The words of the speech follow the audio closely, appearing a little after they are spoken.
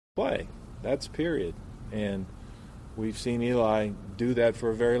play. That's period. And we've seen Eli do that for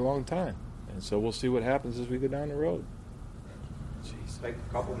a very long time. And so we'll see what happens as we go down the road. Jeez. Take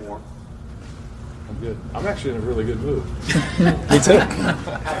a couple more. I'm good. I'm actually in a really good mood. Me too.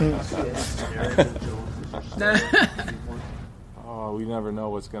 Oh, we never know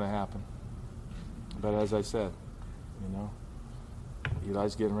what's going to happen. But as I said,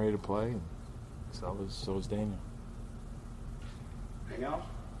 Eli's getting ready to play, and so is Daniel. Anything else?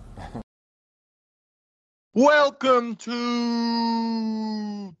 Welcome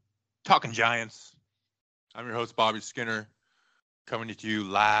to Talking Giants. I'm your host, Bobby Skinner, coming to you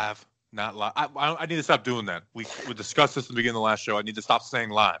live, not live. I need to stop doing that. We discussed this at the beginning of the last show. I need to stop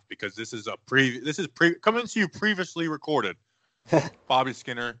saying live because this is coming to you previously recorded. Bobby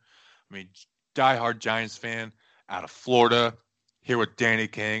Skinner, diehard Giants fan out of Florida, here with Danny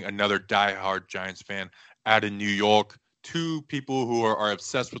King, another diehard Giants fan out of New York. Two people who are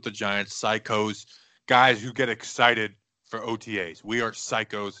obsessed with the Giants, psychos, guys who get excited for OTAs. We are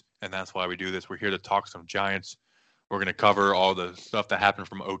psychos, and that's why we do this. We're here to talk some Giants. We're going to cover all the stuff that happened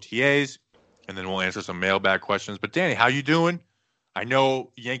from OTAs, and then we'll answer some mailbag questions. But, Danny, how you doing? I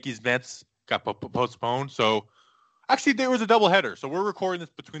know Yankees-Mets got postponed, so actually there was a doubleheader. So we're recording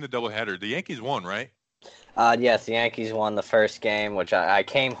this between the doubleheader. The Yankees won, right? Yes, the Yankees won the first game, which I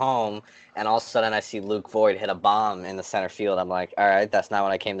came home, and all of a sudden I see Luke Voigt hit a bomb in the center field. I'm like, all right, that's not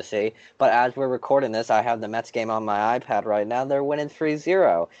what I came to see. But as we're recording this, I have the Mets game on my iPad right now. They're winning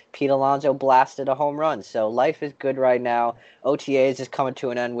 3-0. Pete Alonso blasted a home run, so life is good right now. OTAs is coming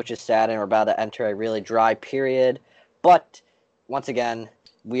to an end, which is sad, and we're about to enter a really dry period. But, once again,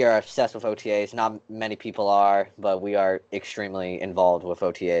 we are obsessed with OTAs. Not many people are, but we are extremely involved with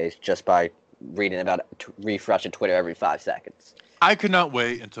OTAs just by reading about it, refreshing Twitter every 5 seconds. I could not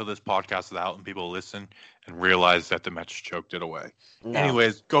wait until this podcast is out and people listen and realize that the Mets choked it away. No.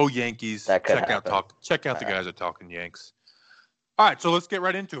 Anyways, go Yankees. Check out the guys at Talking Yanks. All right, so let's get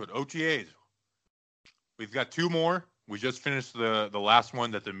right into it. OTAs. We've got two more. We just finished the last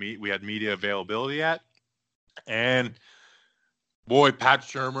one that we had media availability at. And boy, Pat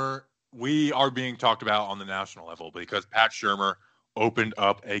Shurmur, we are being talked about on the national level because Pat Shurmur opened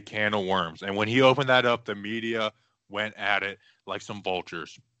up a can of worms. And when he opened that up, the media went at it like some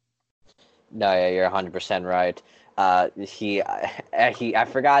vultures. No, yeah, you're 100% right. I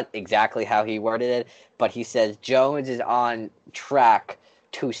forgot exactly how he worded it, but he says Jones is on track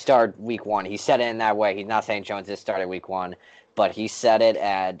to start week 1. He said it in that way. He's not saying Jones is starting week 1, but he said it,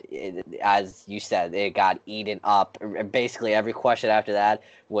 and as you said, it got eaten up. Basically, every question after that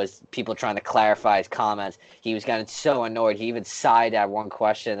was people trying to clarify his comments. He was getting so annoyed. He even sighed at one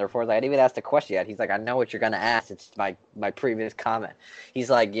question. The reporter's like, I didn't even ask the question yet. He's like, I know what you're going to ask. It's my previous comment. He's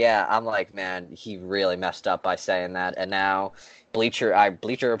like, yeah. I'm like, man, he really messed up by saying that. And now Bleacher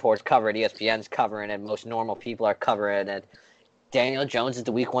Report's covering it. ESPN's covering it. Most normal people are covering it. Daniel Jones is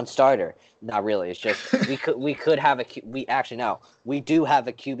the week 1 starter. Not really. It's just we do have a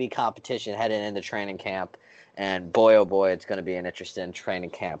QB competition heading into training camp, and boy oh boy, it's going to be an interesting training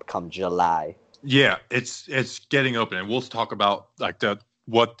camp come July. Yeah, it's getting open, and we'll talk about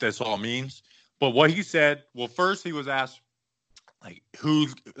what this all means. But what he said, well, first he was asked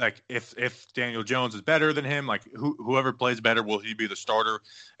if Daniel Jones is better than him, whoever plays better, will he be the starter?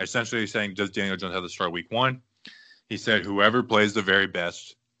 Essentially saying, does Daniel Jones have to start week 1? He said, whoever plays the very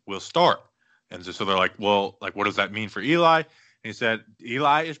best will start. And so they're like, well, what does that mean for Eli? And he said,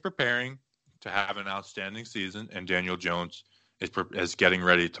 Eli is preparing to have an outstanding season, and Daniel Jones is getting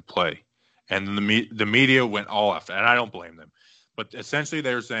ready to play. And the media went all after, and I don't blame them. But essentially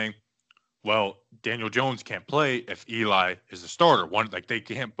they're saying, well, Daniel Jones can't play if Eli is the starter. They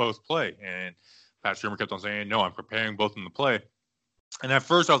can't both play. And Pat Shurmur kept on saying, no, I'm preparing both of them to play. And at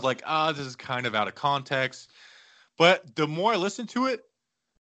first I was like, this is kind of out of context. But the more I listened to it,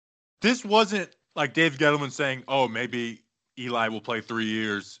 this wasn't like Dave Gettleman saying, oh, maybe Eli will play 3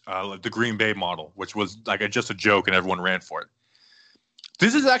 years, the Green Bay model, which was just a joke and everyone ran for it.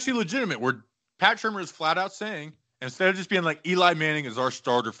 This is actually legitimate, where Pat Shurmur is flat out saying, instead of just being like Eli Manning is our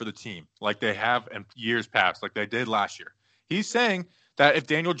starter for the team, like they have in years past, like they did last year. He's saying that if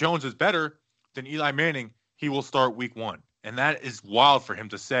Daniel Jones is better than Eli Manning, he will start week 1. And that is wild for him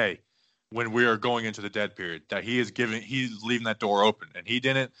to say when we are going into the dead period, that he's leaving that door open. And he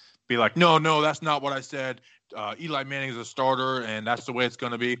didn't be like, no, that's not what I said. Eli Manning is a starter, and that's the way it's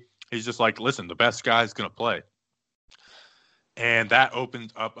going to be. He's just like, listen, the best guy is going to play. And that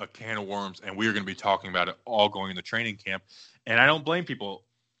opened up a can of worms, and we are going to be talking about it all going into training camp. And I don't blame people.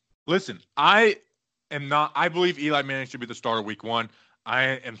 Listen, I believe Eli Manning should be the starter week 1. I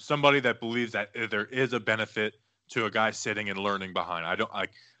am somebody that believes that there is a benefit to a guy sitting and learning behind.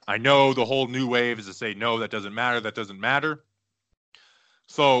 I know the whole new wave is to say, no, that doesn't matter. That doesn't matter.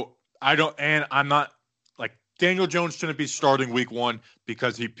 So I'm not like Daniel Jones shouldn't be starting week 1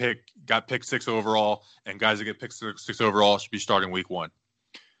 because he got picked 6 overall, and guys that get picked 6 overall should be starting week 1.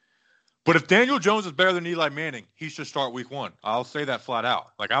 But if Daniel Jones is better than Eli Manning, he should start week 1. I'll say that flat out.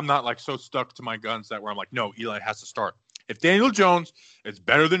 Like, I'm not like so stuck to my guns that where I'm like, no, Eli has to start. If Daniel Jones is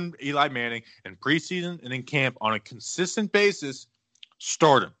better than Eli Manning in preseason and in camp on a consistent basis,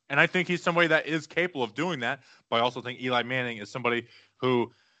 start him. And I think he's somebody that is capable of doing that. But I also think Eli Manning is somebody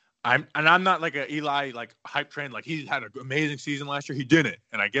who I'm not like a Eli like hype train. Like, he had an amazing season last year. He didn't.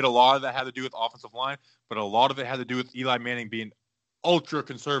 And I get a lot of that had to do with offensive line, but a lot of it had to do with Eli Manning being ultra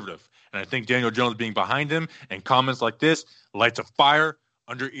conservative. And I think Daniel Jones being behind him and comments like this lights a fire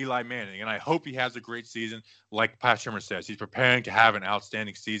under Eli Manning. And I hope he has a great season. Like Pat Shurmur says, he's preparing to have an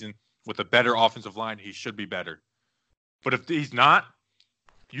outstanding season with a better offensive line. He should be better. But if he's not,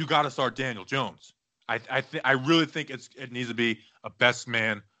 you got to start Daniel Jones. I really think it needs to be a best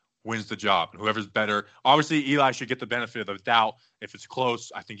man wins the job. And whoever's better, obviously Eli should get the benefit of the doubt. If it's close,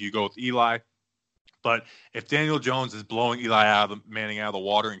 I think you go with Eli. But if Daniel Jones is blowing Manning out of the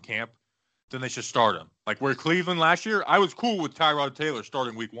water in camp, then they should start him. Like where Cleveland last year, I was cool with Tyrod Taylor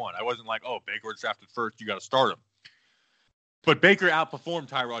starting week 1. I wasn't like, oh, Baker was drafted first, you got to start him. But Baker outperformed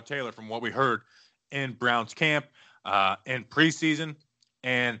Tyrod Taylor from what we heard in Browns camp in preseason,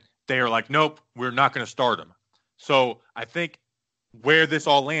 and they are like, nope, we're not going to start him. So I think where this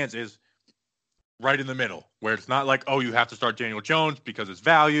all lands is right in the middle, where it's not like, oh, you have to start Daniel Jones because it's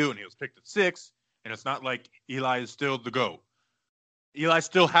value, and he was picked at 6, and it's not like Eli is still the GOAT. Eli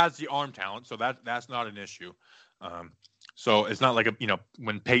still has the arm talent, so that's not an issue. So it's not like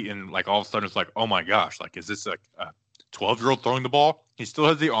when Peyton like all of a sudden it's like, oh my gosh, like is this like a 12-year-old throwing the ball? He still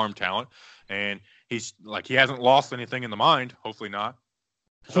has the arm talent, and he's like he hasn't lost anything in the mind. Hopefully not.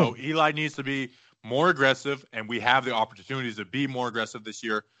 So Eli needs to be more aggressive, and we have the opportunities to be more aggressive this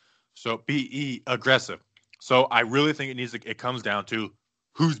year. So be aggressive. So I really think it comes down to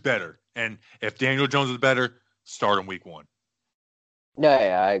who's better, and if Daniel Jones is better, start him week 1. No,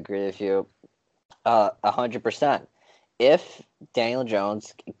 yeah, I agree with you 100%. If Daniel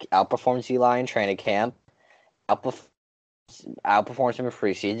Jones outperforms Eli in training camp, outperforms him in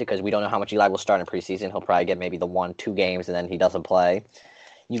preseason, because we don't know how much Eli will start in preseason. He'll probably get maybe the 1-2 games, and then he doesn't play.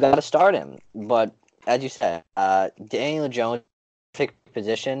 You got to start him. But as you said, Daniel Jones pick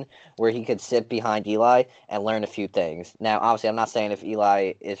position where he could sit behind Eli and learn a few things. Now, obviously, I'm not saying if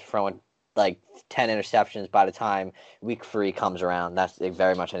Eli is throwing like 10 interceptions by the time week 3 comes around. That's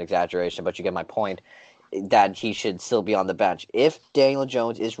very much an exaggeration, but you get my point that he should still be on the bench. If Daniel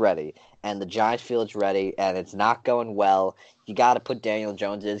Jones is ready and the Giants feel it's ready and it's not going well, you got to put Daniel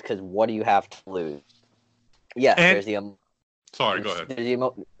Jones in, because what do you have to lose? Yes, there's the Sorry, go ahead.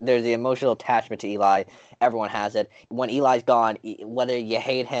 There's the emotional attachment to Eli. Everyone has it. When Eli's gone, whether you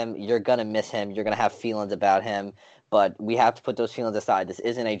hate him, you're going to miss him. You're going to have feelings about him. But we have to put those feelings aside. This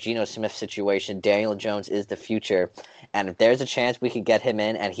isn't a Geno Smith situation. Daniel Jones is the future. And if there's a chance we could get him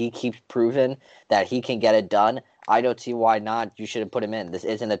in and he keeps proving that he can get it done, I don't see why not. You should have put him in. This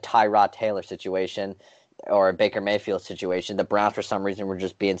isn't a Tyrod Taylor situation or a Baker Mayfield situation. The Browns, for some reason, were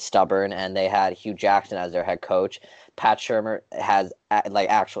just being stubborn, and they had Hugh Jackson as their head coach. Pat Shurmur has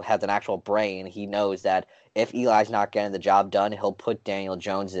an actual brain. He knows that if Eli's not getting the job done, he'll put Daniel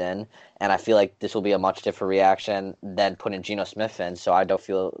Jones in, and I feel like this will be a much different reaction than putting Geno Smith in, so I don't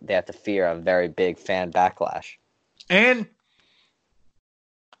feel they have to fear a very big fan backlash. And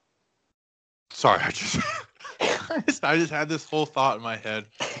sorry, I just had this whole thought in my head,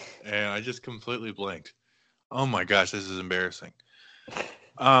 and I just completely blanked. Oh my gosh, this is embarrassing.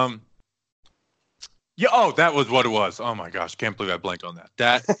 Yeah, that was what it was. Oh my gosh, can't believe I blanked on that.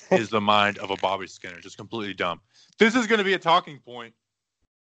 That is the mind of a Bobby Skinner, just completely dumb. This is going to be a talking point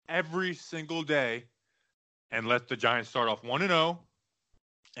every single day, and let the Giants start off 1-0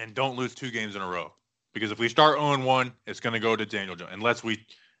 and don't lose 2 games in a row. Because if we start 0-1, it's going to go to Daniel Jones, unless we,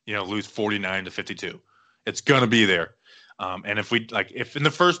 lose 49-52. It's going to be there. And if in the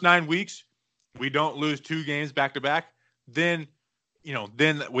first 9 weeks we don't lose 2 games back to back, then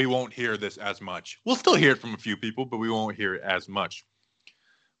we won't hear this as much. We'll still hear it from a few people, but we won't hear it as much.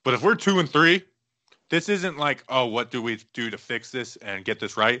 But if we're 2-3, this isn't like, oh, what do we do to fix this and get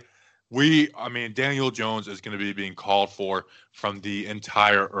this right? Daniel Jones is going to be being called for from the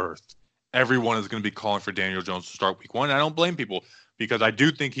entire earth. Everyone is going to be calling for Daniel Jones to start week 1. I don't blame people, because I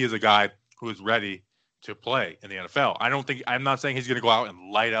do think he is a guy who is ready to play in the NFL. I'm not saying he's going to go out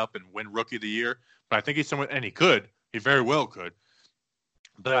and light up and win Rookie of the Year, but I think he's someone, and he very well could.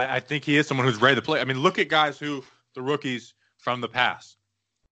 But I think he is someone who's ready to play. I mean, look at guys the rookies from the past.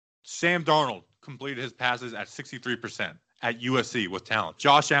 Sam Darnold completed his passes at 63% at USC with talent.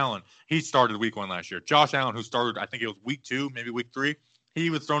 Josh Allen, he started week 1 last year. Josh Allen, who started, I think it was week 2, maybe week 3, he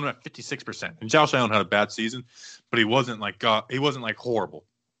was throwing at 56%. And Josh Allen had a bad season, but he wasn't like horrible.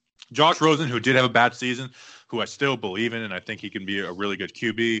 Josh Rosen, who did have a bad season, who I still believe in, and I think he can be a really good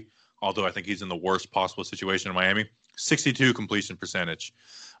QB, although I think he's in the worst possible situation in Miami. 62 completion percentage.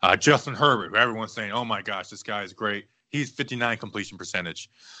 Justin Herbert, who everyone's saying, oh my gosh, this guy is great. He's 59 completion percentage.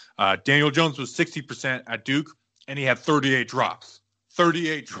 Daniel Jones was 60% at Duke, and he had 38 drops.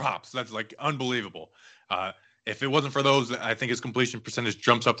 38 drops. That's like unbelievable. If it wasn't for those, I think his completion percentage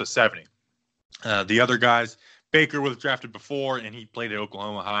jumps up to 70. The other guys, Baker was drafted before, and he played at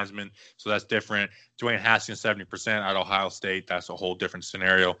Oklahoma Heisman, so that's different. Dwayne Haskins, 70% at Ohio State. That's a whole different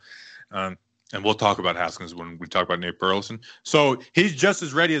scenario. And we'll talk about Haskins when we talk about Nate Burleson. So he's just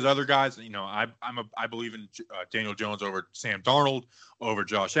as ready as other guys. You know, I believe in Daniel Jones over Sam Darnold, over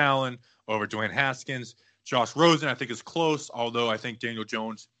Josh Allen, over Dwayne Haskins. Josh Rosen, I think, is close, although I think Daniel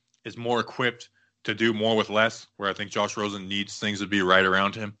Jones is more equipped to do more with less, where I think Josh Rosen needs things to be right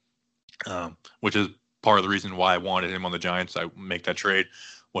around him, which is part of the reason why I wanted him on the Giants. I make that trade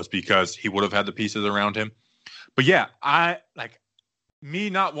was because he would have had the pieces around him. But yeah,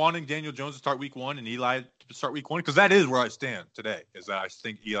 me not wanting Daniel Jones to start week 1 and Eli to start week 1, because that is where I stand today, is that I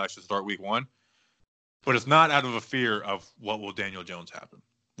think Eli should start week 1. But it's not out of a fear of what will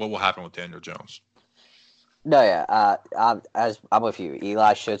happen with Daniel Jones. No, yeah. I'm with you.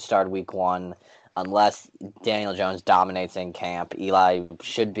 Eli should start week 1 unless Daniel Jones dominates in camp. Eli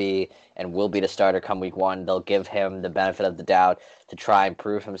should be and will be the starter come week 1. They'll give him the benefit of the doubt to try and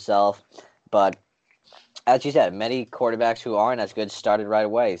prove himself. But as you said, many quarterbacks who aren't as good started right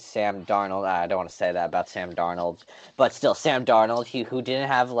away. Sam Darnold, I don't want to say that about Sam Darnold, but still, Sam Darnold, who didn't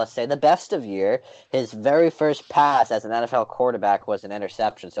have, let's say, the best of year. His very first pass as an NFL quarterback was an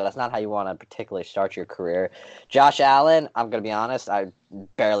interception, so that's not how you want to particularly start your career. Josh Allen, I'm going to be honest, I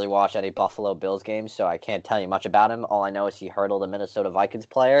barely watch any Buffalo Bills games, so I can't tell you much about him. All I know is he hurdled a Minnesota Vikings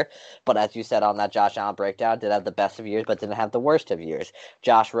player, but as you said on that Josh Allen breakdown, did have the best of years, but didn't have the worst of years.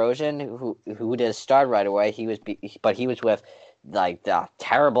 Josh Rosen, who did start right away, he was with like the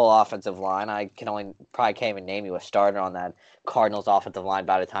terrible offensive line. I probably can't even name you a starter on that Cardinals offensive line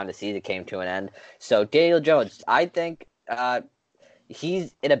by the time the season came to an end. So Daniel Jones, I think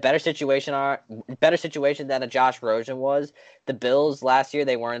he's in a better situation than a Josh Rosen was. The Bills last year,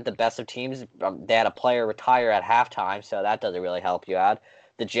 they weren't the best of teams. They had a player retire at halftime, so that doesn't really help you out.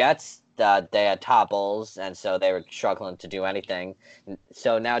 The Jets, they had Todd Bowles, and so they were struggling to do anything.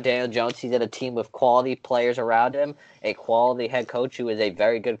 So now Daniel Jones, he's in a team with quality players around him, a quality head coach who is a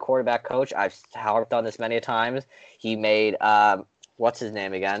very good quarterback coach. I've harped on this many times. He made, what's his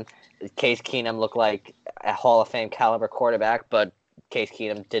name again? Case Keenum look like a Hall of Fame caliber quarterback, but Case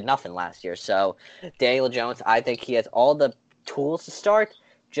Keenum did nothing last year. So Daniel Jones, I think he has all the tools to start.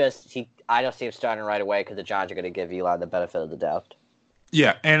 I don't see him starting right away because the Giants are going to give Eli the benefit of the doubt.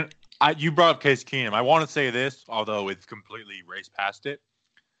 Yeah, and you brought up Case Keenum. I want to say this, although it's completely raced past it.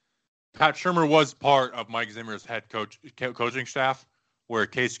 Pat Shurmur was part of Mike Zimmer's head coaching staff, where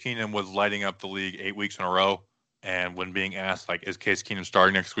Case Keenum was lighting up the league 8 weeks in a row. And when being asked, like, is Case Keenum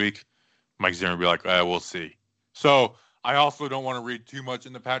starting next week? Mike Zimmer would be like, we'll see. So I also don't want to read too much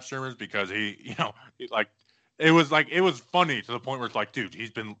into Pat Shurmur's because it was funny to the point where it's like, dude,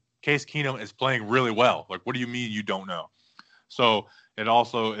 Case Keenum is playing really well. Like, what do you mean you don't know? So it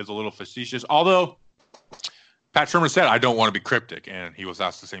also is a little facetious. Although Pat Shurmur said, I don't want to be cryptic, and he was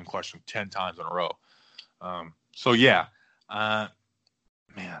asked the same question 10 times in a row.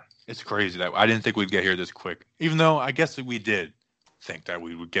 Man, it's crazy that I didn't think we'd get here this quick, even though I guess we did think that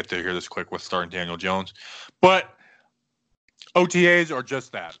we would get to here this quick with starting Daniel Jones. But OTAs are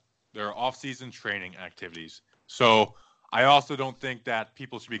just that. They're off-season training activities. So I also don't think that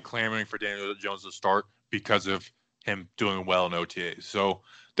people should be clamoring for Daniel Jones to start because of him doing well in OTAs. So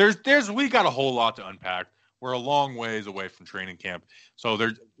we got a whole lot to unpack. We're a long ways away from training camp. So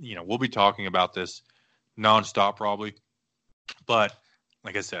we'll be talking about this nonstop probably. But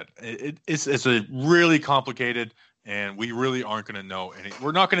like I said, it's a really complicated, and we really aren't going to know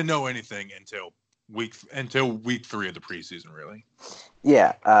we're not going to know anything until week 3 of the preseason, really.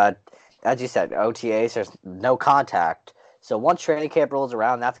 Yeah, as you said, OTAs, there's no contact. So once training camp rolls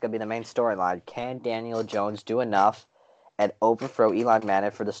around, that's going to be the main storyline. Can Daniel Jones do enough and overthrow Eli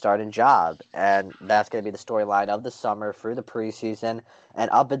Manning for the starting job? And that's going to be the storyline of the summer through the preseason and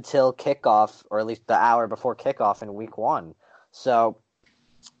up until kickoff, or at least the hour before kickoff in week 1. So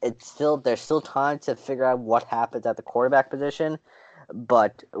there's still time to figure out what happens at the quarterback position,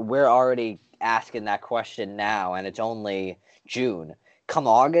 but we're already asking that question now, and it's only June. come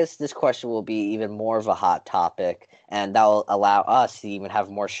August, this question will be even more of a hot topic, and that will allow us to even have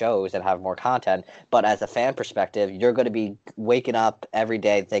more shows and have more content. But as a fan perspective, you're going to be waking up every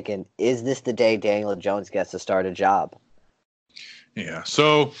day thinking, is this the day Daniel Jones gets to start a job? Yeah.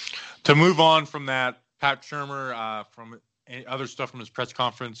 So to move on from that, Pat Shurmur, from other stuff from his press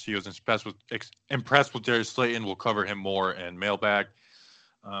conference, he was impressed with Darius Slayton. We'll cover him more in mailbag.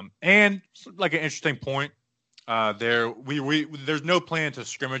 And like an interesting point, there's no plan to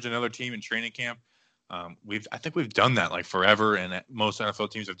scrimmage another team in training camp. I think we've done that like forever, and most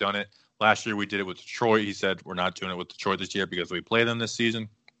NFL teams have done it. Last year we did it with Detroit. He said we're not doing it with Detroit this year because we play them this season.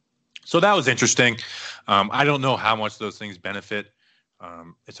 So that was interesting. I don't know how much those things benefit.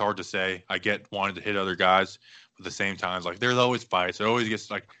 It's hard to say. I get wanting to hit other guys, but at the same time, like there's always fights. It always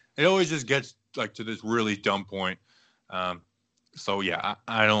just gets like to this really dumb point. So yeah,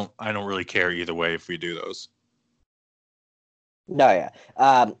 I don't really care either way if we do those. No, yeah.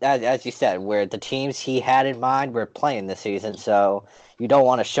 As you said, where the teams he had in mind were playing this season, so you don't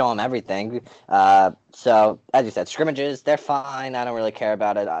want to show them everything. So, as you said, scrimmages, they're fine. I don't really care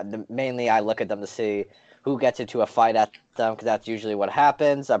about it. Mainly, I look at them to see who gets into a fight at them, because that's usually what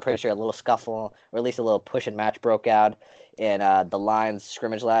happens. I'm pretty sure a little scuffle, or at least a little push and match broke out in the Lions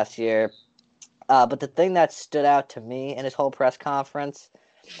scrimmage last year. But the thing that stood out to me in his whole press conference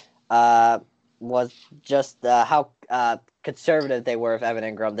was just how conservative they were with Evan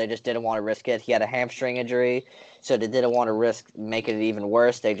Ingram. They just didn't want to risk it. He had a hamstring injury, so they didn't want to risk making it even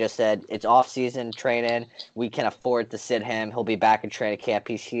worse. They just said, it's off-season training. We can afford to sit him. He'll be back in training camp.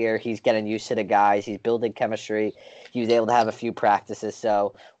 He's here. He's getting used to the guys. He's building chemistry. He was able to have a few practices,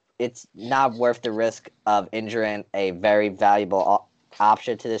 so it's not worth the risk of injuring a very valuable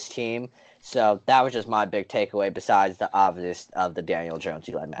option to this team. So that was just my big takeaway, besides the obvious of the Daniel Jones,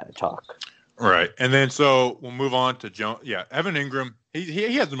 Eli Manning talk. Right. And then so we'll move on to Jones. Yeah, Evan Ingram,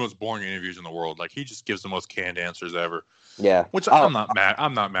 he has the most boring interviews in the world. Like he just gives the most canned answers ever. Yeah. Which I'm not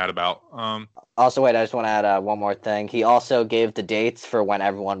mad about. Also, wait, I just want to add one more thing. He also gave the dates for when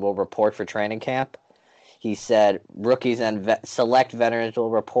everyone will report for training camp. He said rookies and select veterans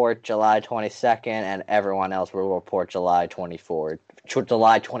will report July 22nd, and everyone else will report July 24th.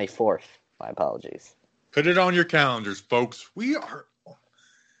 July 24th. My apologies. Put it on your calendars, folks.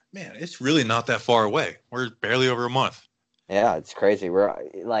 Man, it's really not that far away. We're barely over a month. Yeah, it's crazy. We're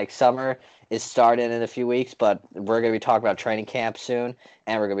like, summer is starting in a few weeks, but we're going to be talking about training camp soon,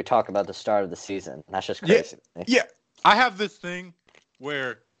 and we're going to be talking about the start of the season. That's just crazy. Yeah. I have this thing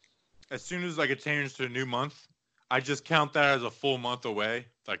where as soon as like it changes to a new month, I just count that as a full month away,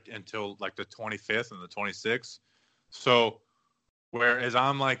 like until like the 25th and the 26th. So whereas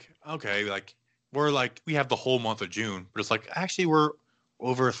I'm like, okay, like we have the whole month of June, but it's like actually we're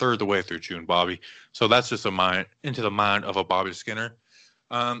over a third of the way through June, Bobby. So that's just into the mind of a Bobby Skinner.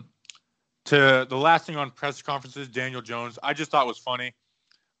 To the last thing on press conferences, Daniel Jones, I just thought was funny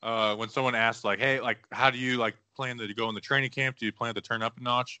when someone asked like, hey, like how do you like plan to go in the training camp? Do you plan to turn up a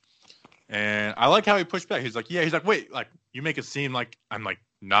notch? And I like how he pushed back. He's like, yeah, wait, like you make it seem like I'm like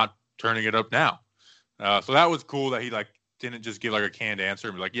not turning it up now. So that was cool that he like didn't just give like a canned answer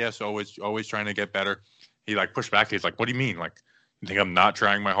and be like, yes, always trying to get better. He like pushed back. He's like, what do you mean? Like, you think I'm not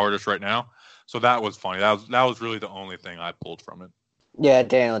trying my hardest right now? So that was funny. That was really the only thing I pulled from it. Yeah,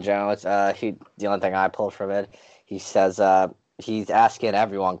 Daniel Jones. The only thing I pulled from it, he says he's asking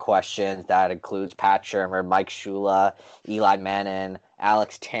everyone questions. That includes Pat Shurmur, Mike Shula, Eli Manning,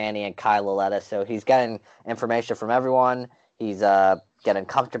 Alex Tanney, and Kyle Lauletta. So he's getting information from everyone. He's getting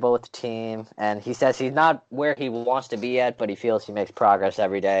comfortable with the team, and he says he's not where he wants to be yet, but he feels he makes progress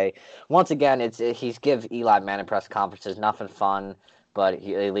every day. Once again, he's give Eli Manning press conferences, nothing fun, but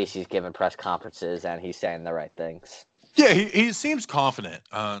at least he's giving press conferences and he's saying the right things. Yeah, he seems confident.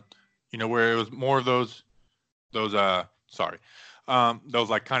 Where it was more of those like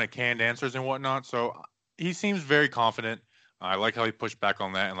kind of canned answers and whatnot. So he seems very confident. I like how he pushed back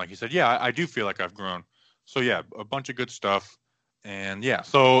on that, and like he said, yeah, I do feel like I've grown. So yeah, a bunch of good stuff. And yeah,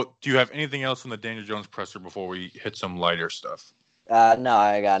 so do you have anything else on the Daniel Jones presser before we hit some lighter stuff? No,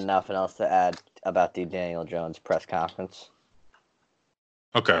 I got nothing else to add about the Daniel Jones press conference.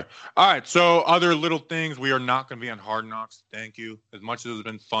 Okay. All right. So other little things, we are not going to be on Hard Knocks. Thank you. As much as it's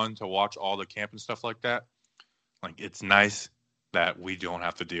been fun to watch all the camp and stuff like that, like it's nice that we don't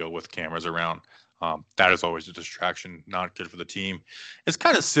have to deal with cameras around. That is always a distraction, not good for the team. It's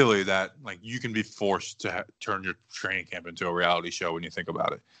kind of silly that like you can be forced to turn your training camp into a reality show when you think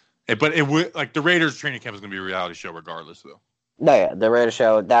about it. But it would like the Raiders training camp is going to be a reality show regardless, though. No, yeah, the Raiders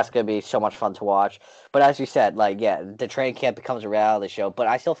show, that's going to be so much fun to watch. But as you said, like, yeah, the training camp becomes a reality show. But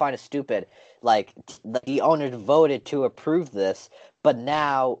I still find it stupid Like, the owners voted to approve this, but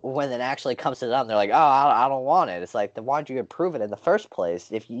now when it actually comes to them, they're like, oh, I don't want it. It's like, then why'd you approve it in the first place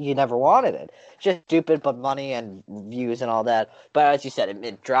if you never wanted it? Just stupid, but money and views and all that. But as you said,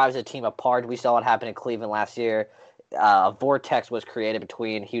 it drives a team apart. We saw what happened in Cleveland last year. A vortex was created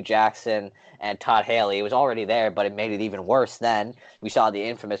between Hugh Jackson and Todd Haley. It was already there, but it made it even worse then. We saw the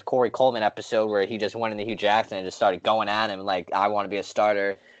infamous Corey Coleman episode where he just went into Hugh Jackson and just started going at him like, I want to be a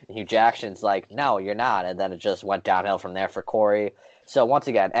starter. And Hugh Jackson's like, no, you're not. And then it just went downhill from there for Corey. So once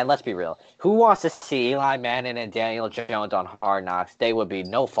again, and let's be real, who wants to see Eli Manning and Daniel Jones on Hard Knocks? They would be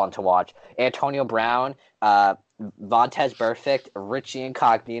no fun to watch. Antonio Brown, Vontez Burfict, Richie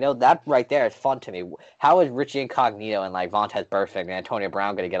Incognito, that right there is fun to me. How is Richie Incognito and like Vontez Burfict and Antonio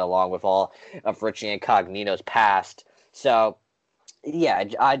Brown going to get along with all of Richie Incognito's past? So, yeah,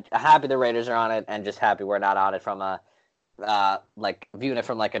 I'm happy the Raiders are on it, and just happy we're not on it from a like viewing it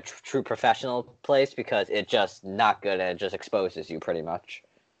from like a true professional place, because it's just not good and it just exposes you pretty much.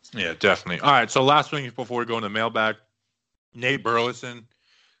 Yeah, definitely. All right, so last thing before we go into mailbag, Nate Burleson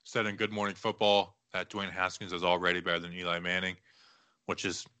said in Good Morning Football that Dwayne Haskins is already better than Eli Manning, which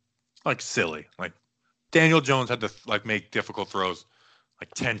is like silly. Like Daniel Jones had to like make difficult throws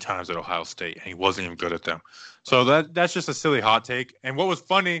like 10 times at Ohio State, and he wasn't even good at them. So that's just a silly hot take. And what was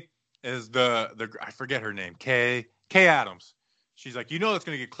funny is the I forget her name, Kay Adams. She's like, you know it's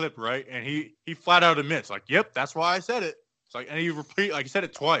gonna get clipped, right? And he flat out admits, like, yep, that's why I said it. It's like, and he repeat, like, he said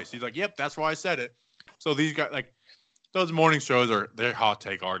it twice. He's like, yep, that's why I said it. So these guys, like, those morning shows they're hot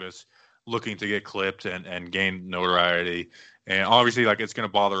take artists looking to get clipped and gain notoriety. And obviously, like, it's gonna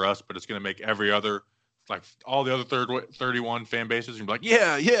bother us, but it's gonna make every other, like, all the other 31 fan bases and be like,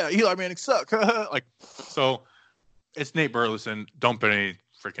 yeah, Eli Manning suck. Like, so it's Nate Burleson. Don't put any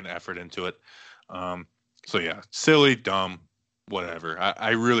freaking effort into it. So yeah, silly, dumb, whatever.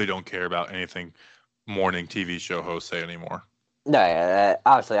 I really don't care about anything morning TV show hosts say anymore. No,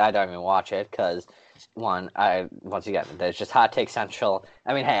 obviously I don't even watch it because, once again, there's just hot take central.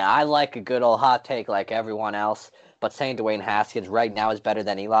 I mean, hey, I like a good old hot take like everyone else, but saying Dwayne Haskins right now is better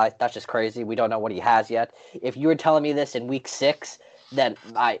than Eli, that's just crazy. We don't know what he has yet. If you were telling me this in week 6, then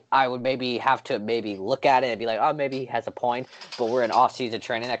I would maybe have to look at it and be like, oh, maybe he has a point. But we're in off-season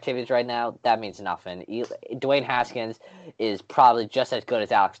training activities right now. That means nothing. Dwayne Haskins is probably just as good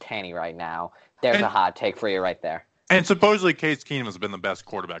as Alex Tanney right now. There's a hot take for you right there. And supposedly Case Keenum has been the best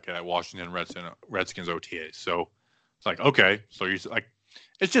quarterback at Washington Redskins OTAs. So it's like, okay. So you're like,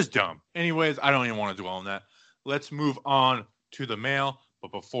 it's just dumb. Anyways, I don't even want to dwell on that. Let's move on to the mail.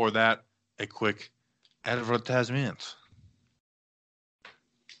 But before that, a quick advertisement.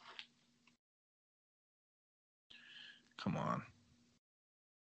 Come on.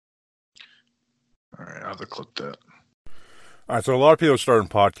 All right, I'll have to clip that. All right, so a lot of people are starting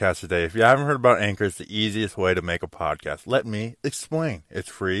podcasts today. If you haven't heard about Anchor, it's the easiest way to make a podcast. Let me explain. It's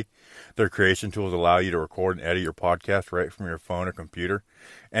free. Their creation tools allow you to record and edit your podcast right from your phone or computer.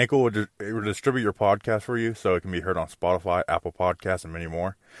 Anchor will distribute your podcast for you so it can be heard on Spotify, Apple Podcasts, and many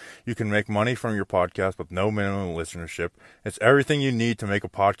more. You can make money from your podcast with no minimum listenership. It's everything you need to make a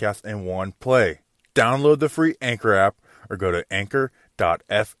podcast in one play. Download the free Anchor app or go to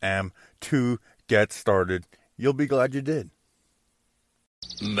anchor.fm to get started. You'll be glad you did.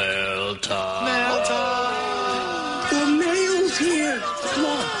 Mail time. Mail time. The mail's here. Come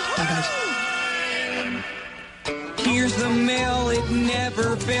on. Bye, guys. Here's the mail. It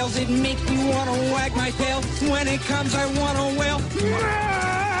never fails. It makes me want to wag my tail. When it comes, I want to wail.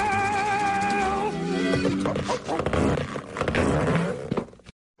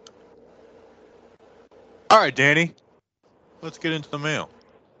 All right, Danny. Let's get into the mail.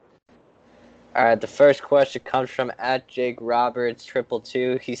 All right, the first question comes from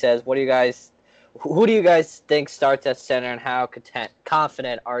 @JakeRoberts222. He says, who do you guys think starts at center, and how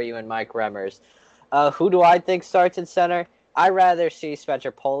confident are you in Mike Remmers? Who do I think starts at center? I'd rather see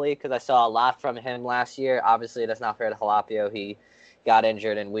Spencer Pulley because I saw a lot from him last year. Obviously, that's not fair to Jalapio. He got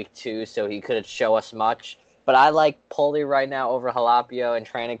injured in week 2, so he couldn't show us much. But I like Pulley right now over Jalapio in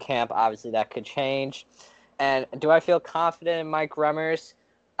training camp. Obviously, that could change. And do I feel confident in Mike Remmers?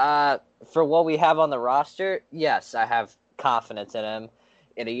 For what we have on the roster, yes, I have confidence in him.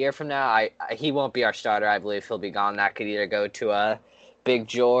 In a year from now, he won't be our starter. I believe he'll be gone. That could either go to Big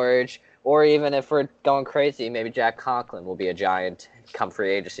George, or even if we're going crazy, maybe Jack Conklin will be a Giant come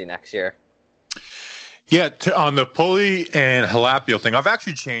free agency next year. Yeah, on the Pulley and Jalapio thing, I've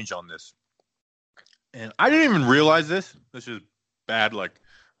actually changed on this. And I didn't even realize this. This is bad, like,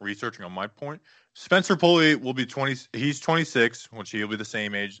 researching on my point. Spencer Pulley will be 20. He's 26, which he'll be the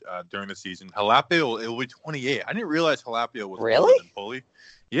same age during the season. Jalapio, it will be 28. I didn't realize Jalapio was older than Pulley.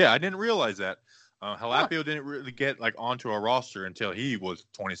 Yeah, I didn't realize that. Jalapeno didn't really get onto our roster until he was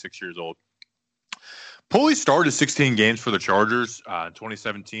 26 years old. Pulley started 16 games for the Chargers in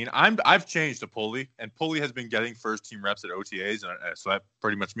 2017. I've changed to Pulley, and Pulley has been getting first team reps at OTAs, and so that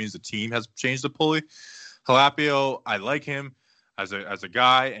pretty much means the team has changed to Pulley. Jalapeno, I like him as a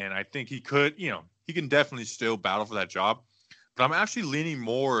guy, and I think he can definitely still battle for that job. But I'm actually leaning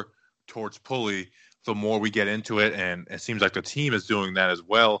more towards Pulley the more we get into it, and it seems like the team is doing that as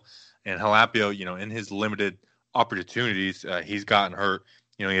well. And Jalapeno, in his limited opportunities, he's gotten hurt.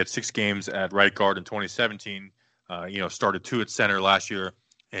 He had 6 games at right guard in 2017. Started 2 at center last year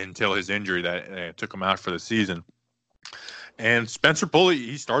until his injury that took him out for the season. And Spencer Pulley,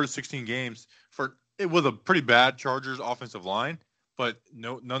 he started 16 games it was a pretty bad Chargers offensive line, but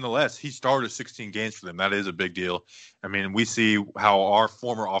nonetheless, he started 16 games for them. That is a big deal. I mean, we see how our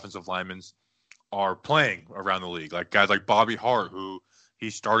former offensive linemen are playing around the league, like guys like Bobby Hart, who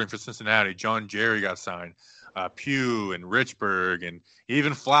he's starting for Cincinnati. John Jerry got signed. Pugh and Richburg and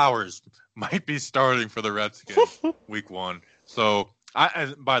even Flowers might be starting for the Redskins week 1. So,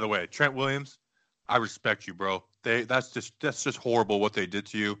 by the way, Trent Williams, I respect you, bro. That's just horrible what they did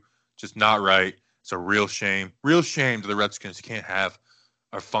to you. Just not right. It's a real shame. Real shame to the Redskins. You can't have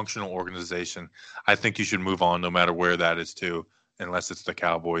a functional organization. I think you should move on no matter where that is to, unless it's the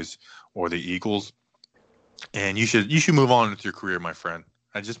Cowboys or the Eagles. And you should move on with your career, my friend.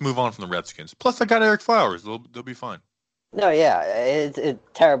 I just move on from the Redskins. Plus, I got Eric Flowers. They'll be fine. No, yeah, it's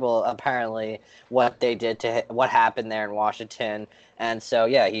terrible. Apparently, what happened there in Washington, and so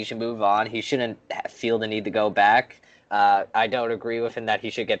yeah, he should move on. He shouldn't feel the need to go back. I don't agree with him that he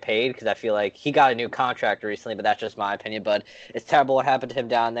should get paid because I feel like he got a new contract recently, but that's just my opinion. But it's terrible what happened to him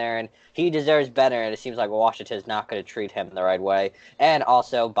down there, and he deserves better. And it seems like Washington is not going to treat him the right way. And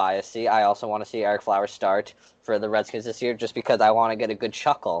also, biasy, I also want to see Eric Flowers start for the Redskins this year, just because I want to get a good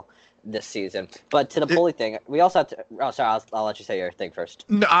chuckle this season. But to the Pulley thing, we also have to. Oh, sorry, I'll let you say your thing first.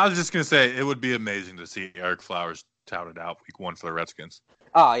 No, I was just gonna say it would be amazing to see Eric Flowers touted out week 1 for the Redskins.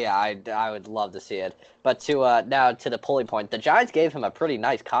 Oh yeah, I would love to see it. But now to the Pulley point, the Giants gave him a pretty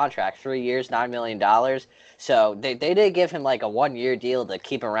nice contract, 3 years, $9 million. So they did give him like a 1-year deal to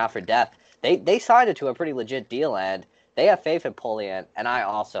keep him around for depth. They signed it to a pretty legit deal, and they have faith in Pulley, and I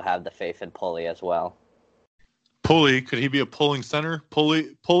also have the faith in Pulley as well. Pulley, could he be a pulling center?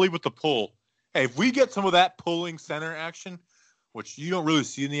 Pulley with the pull. Hey, if we get some of that pulling center action, which you don't really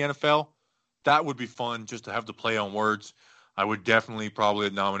see in the NFL, that would be fun just to have the play on words. I would definitely probably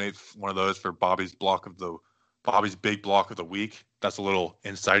nominate one of those for Bobby's big block of the week. That's a little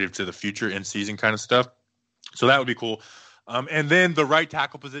insight into the future in season kind of stuff. So that would be cool. And then the right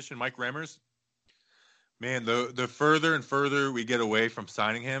tackle position, Mike Remmers. Man, the further and further we get away from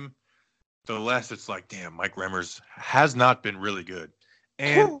signing him, the less it's like, damn, Mike Remmers has not been really good.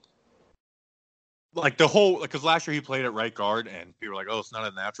 And because last year he played at right guard and people were like, oh, it's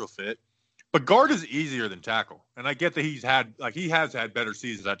not a natural fit. But guard is easier than tackle. And I get that he has had better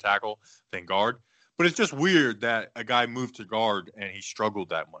seasons at tackle than guard. But it's just weird that a guy moved to guard and he struggled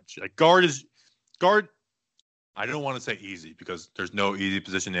that much. Like guard, I don't want to say easy because there's no easy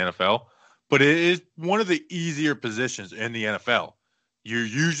position in the NFL, but it is one of the easier positions in the NFL. You're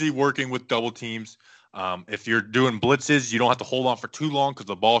usually working with double teams. If you're doing blitzes, you don't have to hold on for too long because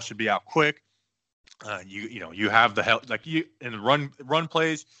the ball should be out quick. You have the help. Like you in run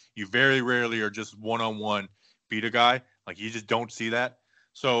plays, you very rarely are just one-on-one beat a guy. Like you just don't see that.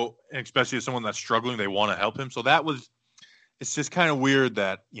 So, especially as someone that's struggling, they want to help him. So it's just kind of weird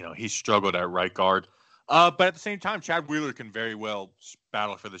that he struggled at right guard. But at the same time, Chad Wheeler can very well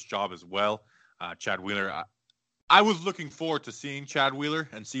battle for this job as well. Chad Wheeler. I was looking forward to seeing Chad Wheeler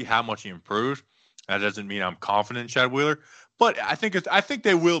and see how much he improved. That doesn't mean I'm confident in Chad Wheeler, but I think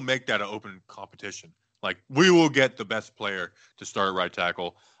they will make that an open competition. Like we will get the best player to start right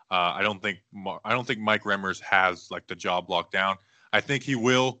tackle. I don't think Mike Remmers has like the job locked down. I think he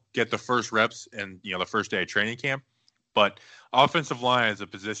will get the first reps in the first day of training camp. But offensive line is a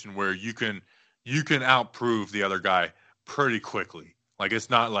position where you can outprove the other guy pretty quickly. Like it's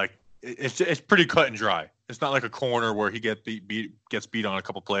not like it's pretty cut and dry. It's not like a corner where he gets beat on a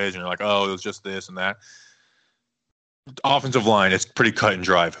couple plays and you're like, oh, it was just this and that. Offensive line, it's pretty cut and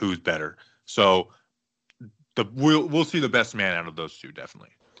dry of who's better. So we'll see the best man out of those two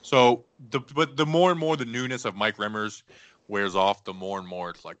definitely. So but the more and more the newness of Mike Remmers wears off, the more and more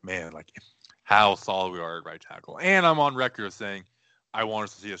it's like, man, like how solid we are at right tackle. And I'm on record of saying I want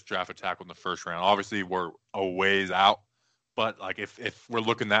us to see us draft a tackle in the first round. Obviously, we're a ways out, but like if we're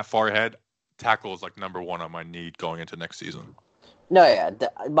looking that far ahead, tackle is like number one on my need going into next season. No, yeah,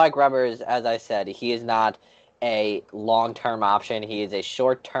 Mike Remmers, as I said, he is not a long-term option. He is a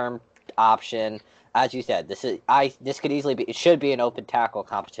short-term option. As you said, this could easily be. It should be an open tackle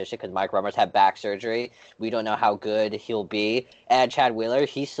competition because Mike Rummers had back surgery. We don't know how good he'll be. And Chad Wheeler,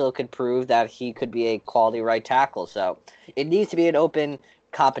 he still could prove that he could be a quality right tackle. So it needs to be an open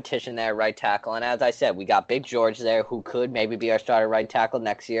competition there, right tackle. And as I said, we got Big George there who could maybe be our starter right tackle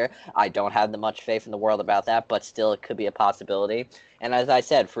next year. I don't have the much faith in the world about that, but still it could be a possibility. And as I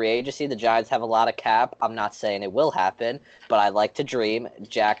said, free agency, the Giants have a lot of cap. I'm not saying it will happen, but I like to dream.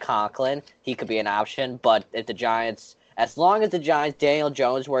 Jack Conklin, he could be an option, but if the Giants, as long as the Giants, Daniel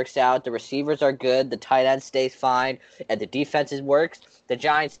Jones works out, the receivers are good, the tight end stays fine, and the defense works, the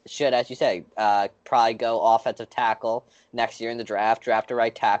Giants should, as you say, probably go offensive tackle next year in the draft a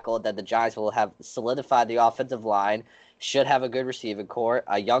right tackle. Then the Giants will have solidified the offensive line, should have a good receiving core,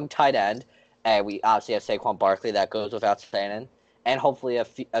 a young tight end, and we obviously have Saquon Barkley, that goes without saying, and hopefully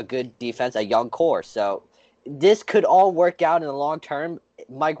a good defense, a young core. So this could all work out in the long term.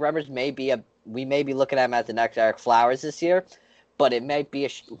 Mike Remmers we may be looking at him as the next Eric Flowers this year, but it may be a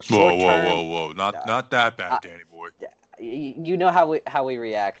short term. Whoa. Not that bad, Danny boy. You know how we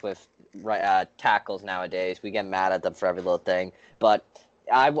react with tackles nowadays. We get mad at them for every little thing. But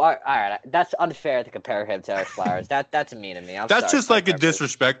all right, that's unfair to compare him to Eric Flowers. That's mean to me. That's just like a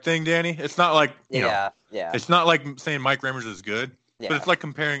disrespect thing, Danny. It's not like yeah. It's not like saying Mike Remmers is good, Yeah. but it's like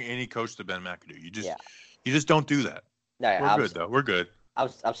comparing any coach to Ben McAdoo. You just don't do that. No, We're good though. We're good.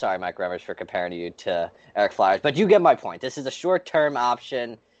 I'm sorry, Mike Remmers, for comparing you to Eric Flowers, but you get my point. This is a short-term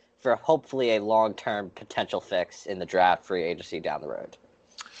option for hopefully a long-term potential fix in the draft free agency down the road.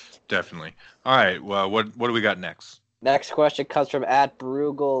 Definitely. All right. Well, what do we got next? Next question comes from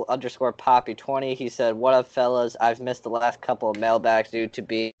 @Brugel_Poppy20. He said, "What up, fellas? I've missed the last couple of mailbags due to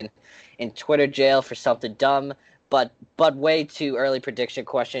being in Twitter jail for something dumb, but way too early prediction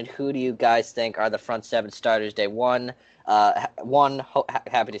question. Who do you guys think are the front seven starters day one?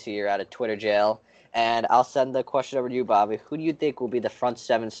 Happy to see you're out of Twitter jail. And I'll send the question over to you, Bobby. Who do you think will be the front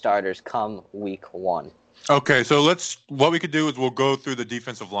seven starters come week one?" Okay, so what we could do is we'll go through the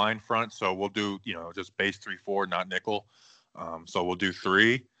defensive line front. So we'll do, just base 3-4, not nickel. So we'll do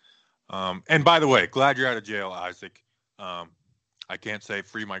 3. And by the way, glad you're out of jail, Isaac. I can't say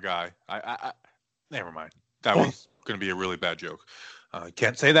free my guy. I never mind. That was going to be a really bad joke.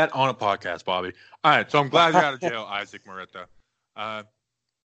 Can't say that on a podcast, Bobby. All right, so I'm glad you're out of jail, Isaac Moretta. All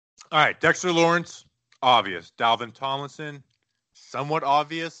right, Dexter Lawrence, obvious. Dalvin Tomlinson, somewhat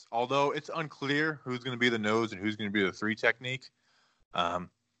obvious, although it's unclear who's going to be the nose and who's going to be the 3 technique. And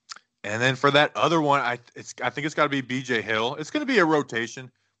then for that other one, I think it's got to be B.J. Hill. It's going to be a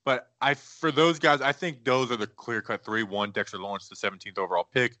rotation, but for those guys, I think those are the clear-cut 3. One, Dexter Lawrence, the 17th overall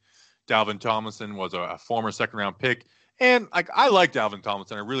pick. Dalvin Tomlinson was a former second-round pick. And I like Dalvin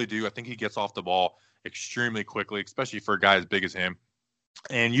Tomlinson. I really do. I think he gets off the ball extremely quickly, especially for a guy as big as him.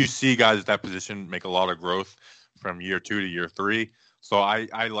 And you see guys at that position make a lot of growth from year 2 to year 3. So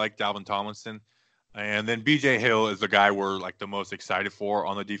I like Dalvin Tomlinson. And then B.J. Hill is the guy we're the most excited for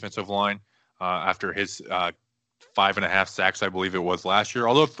on the defensive line after his 5.5 sacks, I believe it was last year,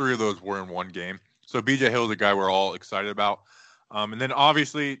 although 3 of those were in one game. So B.J. Hill is the guy we're all excited about. And then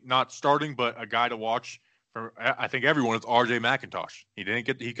obviously not starting, but a guy to watch for I think everyone is R.J. McIntosh.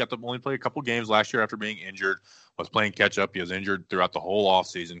 He got to only play a couple games last year after being injured, was playing catch up. He was injured throughout the whole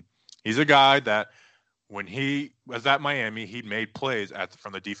offseason. He's a guy that when he was at Miami, he made plays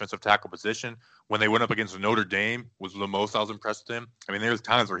from the defensive tackle position. When they went up against Notre Dame was the most I was impressed with him. I mean, there was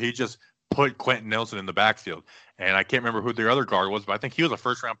times where he just put Quentin Nelson in the backfield. And I can't remember who their other guard was, but I think he was a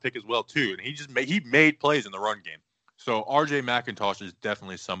first-round pick as well, too. And he made plays in the run game. So R.J. McIntosh is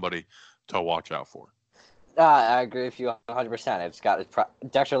definitely somebody to watch out for. I agree with you 100%.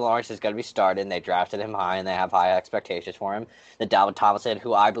 Dexter Lawrence is going to be starting. They drafted him high, and they have high expectations for him. The Dalvin Tomlinson,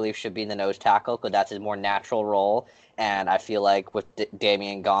 who I believe should be in the nose tackle, because that's his more natural role. And I feel like with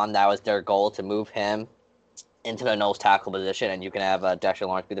Damian gone, that was their goal, to move him into the nose tackle position, and you can have Dexter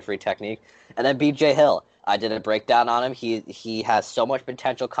Lawrence be the free technique. And then B.J. Hill, I did a breakdown on him. He has so much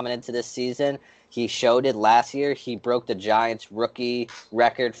potential coming into this season. He showed it last year. He broke the Giants' rookie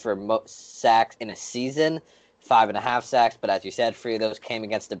record for most sacks in a season, 5.5 sacks. But as you said, 3 of those came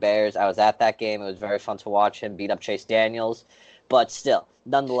against the Bears. I was at that game. It was very fun to watch him beat up Chase Daniels. But still,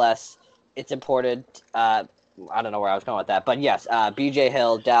 nonetheless, it's important. I don't know where I was going with that. But yes, B.J.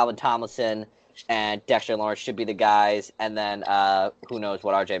 Hill, Dalvin Tomlinson, and Dexter Lawrence should be the guys. And then who knows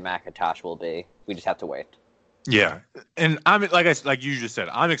what R.J. McIntosh will be. We just have to wait. Yeah, and I'm like you just said,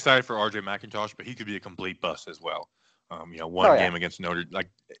 I'm excited for R.J. McIntosh, but he could be a complete bust as well. Game against Notre,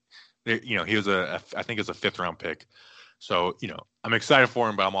 he was I think it was a 5th round pick. So I'm excited for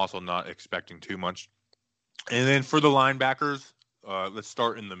him, but I'm also not expecting too much. And then for the linebackers, let's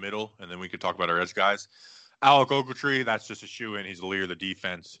start in the middle, and then we could talk about our edge guys. Alec Ogletree, that's just a shoe-in. He's the leader of the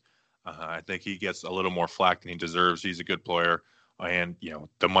defense. I think he gets a little more flack than he deserves. He's a good player. And,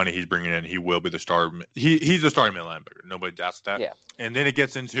 the money he's bringing in, he will be the starter. He's the starting middle linebacker. Nobody doubts that. Yeah. And then it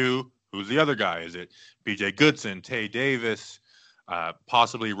gets into who's the other guy. Is it B.J. Goodson, Tay Davis,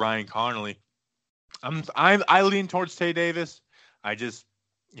 possibly Ryan Connolly? I lean towards Tay Davis. I just,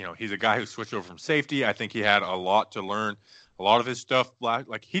 he's a guy who switched over from safety. I think he had a lot to learn. A lot of his stuff,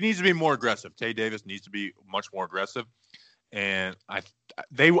 like he needs to be more aggressive. Tay Davis needs to be much more aggressive. And I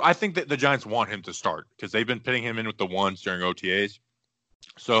think that the Giants want him to start because they've been pitting him in with the ones during OTAs.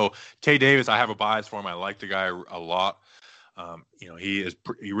 So Tay Davis, I have a bias for him. I like the guy a lot. He is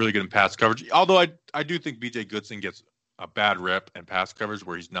really good in pass coverage. Although I do think B.J. Goodson gets a bad rep in pass coverage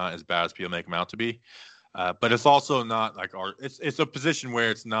where he's not as bad as people make him out to be. But it's also not like it's a position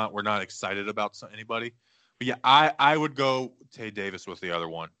where we're not excited about anybody. But yeah, I would go Tay Davis with the other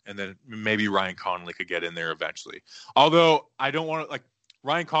one, and then maybe Ryan Connolly could get in there eventually. Although I don't want to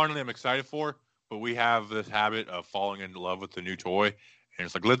Ryan Connolly, I'm excited for, but we have this habit of falling in love with the new toy, and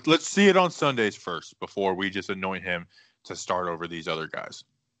it's like let's see it on Sundays first before we just anoint him to start over these other guys.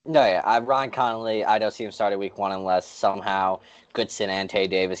 No, yeah, Ryan Connolly, I don't see him starting week 1 unless somehow Goodson and Tay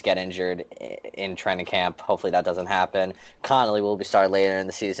Davis get injured in training camp. Hopefully that doesn't happen. Connolly will be started later in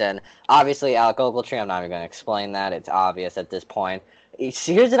the season. Obviously, Alec Ogletree, I'm not even going to explain that. It's obvious at this point.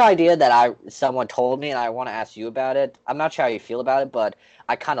 Here's an idea that someone told me, and I want to ask you about it. I'm not sure how you feel about it, but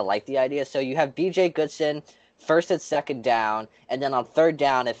I kind of like the idea. So you have B.J. Goodson first and second down, and then on third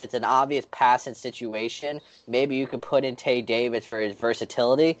down, if it's an obvious passing situation, maybe you could put in Tay Davis for his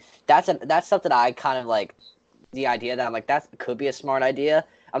versatility. That's something I kind of like. The idea that I'm like that could be a smart idea.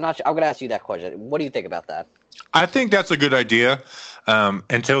 I'm not sure. I'm going to ask you that question. What do you think about that? I think that's a good idea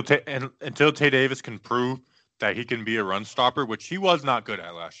until Tay Davis can prove that he can be a run stopper, which he was not good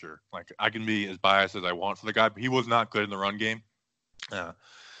at last year. Like I can be as biased as I want for the guy, but he was not good in the run game.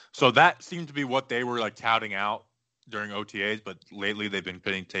 So that seemed to be what they were touting out during OTAs, but lately they've been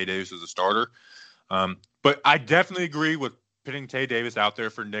pitting Tay Davis as a starter. But I definitely agree with pitting Tay Davis out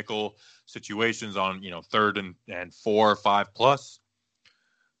there for nickel situations on, third and 4 or 5 plus.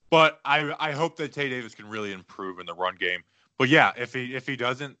 But I hope that Tay Davis can really improve in the run game. But yeah, if he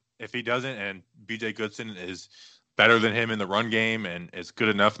doesn't and BJ Goodson is better than him in the run game and is good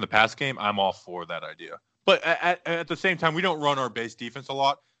enough in the pass game, I'm all for that idea. But at the same time, we don't run our base defense a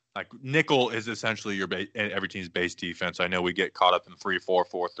lot. Like nickel is essentially every team's base defense. I know we get caught up in 3-4,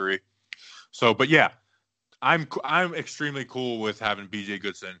 4-3. So, but yeah, I'm extremely cool with having B.J.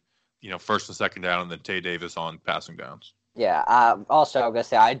 Goodson, first and second down, and then Tay Davis on passing downs. Yeah. Also, I'm gonna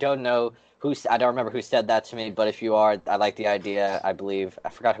say I don't remember who said that to me, but if you are, I like the idea. I believe I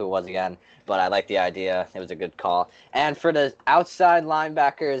forgot who it was again, but I like the idea. It was a good call. And for the outside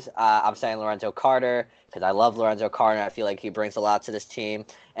linebackers, I'm saying Lorenzo Carter because I love Lorenzo Carter. I feel like he brings a lot to this team.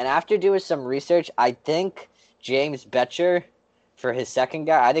 And after doing some research, I think James Betcher for his second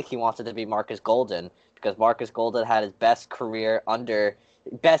guy, I think he wants it to be Marcus Golden because Marcus Golden had his best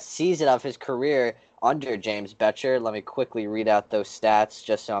season of his career under James Betcher. Let me quickly read out those stats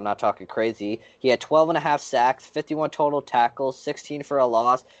just so I'm not talking crazy. He had 12.5 sacks, 51 total tackles, 16 for a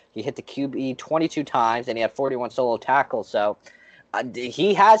loss. He hit the QB 22 times, and he had 41 solo tackles. So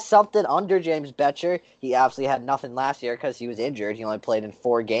he has something under James Betcher. He obviously had nothing last year because he was injured. He only played in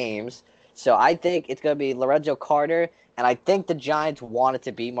 4 games. So I think it's going to be Lorenzo Carter, and I think the Giants want it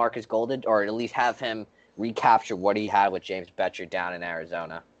to be Marcus Golden, or at least have him recapture what he had with James Betcher down in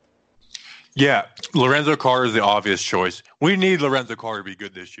Arizona. Yeah, Lorenzo Carter is the obvious choice. We need Lorenzo Carter to be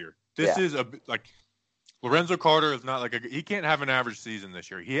good this year. Lorenzo Carter is not he can't have an average season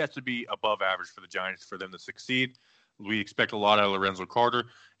this year. He has to be above average for the Giants for them to succeed. We expect a lot out of Lorenzo Carter,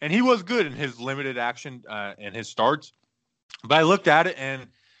 and he was good in his limited action and his starts. But I looked at it, and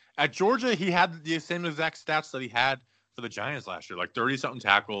at Georgia, he had the same exact stats that he had for the Giants last year, like 30-something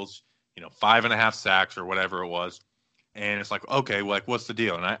tackles, 5.5 sacks or whatever it was. And it's like, okay, what's the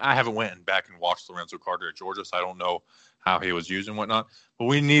deal? And I haven't went back and watched Lorenzo Carter at Georgia, so I don't know how he was used and whatnot. But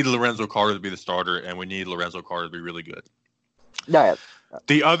we need Lorenzo Carter to be the starter, and we need Lorenzo Carter to be really good. No.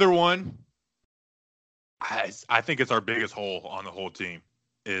 The other one, I think it's our biggest hole on the whole team,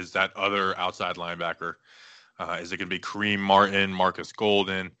 is that other outside linebacker. Is it going to be Kareem Martin, Marcus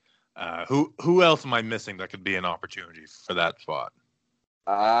Golden? Who else am I missing that could be an opportunity for that spot?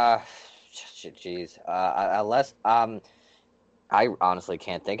 Jeez. Unless I honestly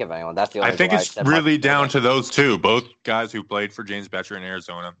can't think of anyone. That's the only. I think it's really down to those two, both guys who played for James Betcher in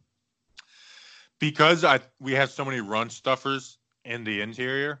Arizona. Because we have so many run stuffers, in the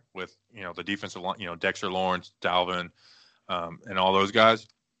interior with, the defensive line, Dexter Lawrence, Dalvin, and all those guys,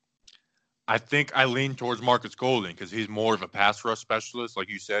 I think I lean towards Marcus Golden because he's more of a pass rush specialist. Like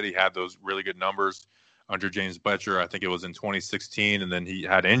you said, he had those really good numbers under James Bettcher. I think it was in 2016, and then he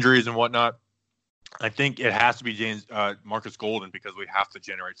had injuries and whatnot. I think it has to be Marcus Golden because we have to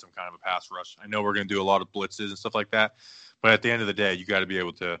generate some kind of a pass rush. I know we're going to do a lot of blitzes and stuff like that, but at the end of the day, you got to be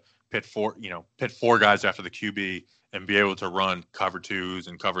able to pit four guys after the QB and be able to run cover twos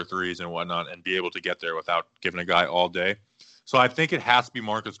and cover threes and whatnot and be able to get there without giving a guy all day. So I think it has to be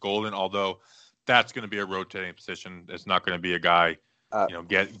Marcus Golden, although that's going to be a rotating position. It's not going to be a guy,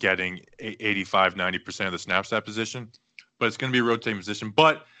 getting 85, 90% of the snaps that position, but it's going to be a rotating position.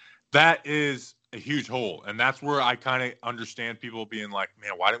 But that is a huge hole, and that's where I kind of understand people being like,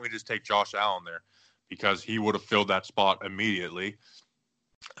 man, why didn't we just take Josh Allen there? Because he would have filled that spot immediately.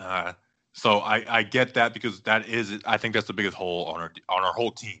 So I get that because I think that's the biggest hole on our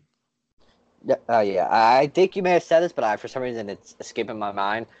whole team. Yeah. I think you may have said this, but for some reason it's escaping my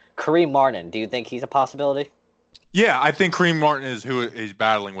mind. Kareem Martin, do you think he's a possibility? Yeah, I think Kareem Martin is who he's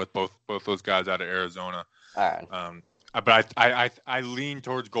battling with, both those guys out of Arizona. All right. But I lean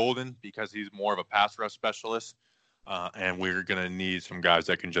towards Golden because he's more of a pass rush specialist, and we're going to need some guys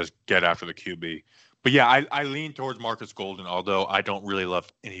that can just get after the QB. But yeah, I lean towards Marcus Golden, although I don't really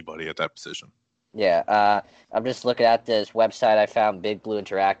love anybody at that position. Yeah, I'm just looking at this website I found, Big Blue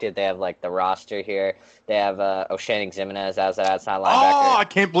Interactive. They have the roster here. They have O'Shane Ximenez as an outside linebacker. Oh, I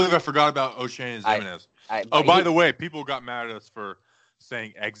can't believe I forgot about O'Shane Ximenez. By the way, people got mad at us for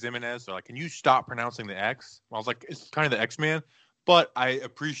saying Ximenez. They're like, can you stop pronouncing the X? I was like, it's kind of the X-Man. But I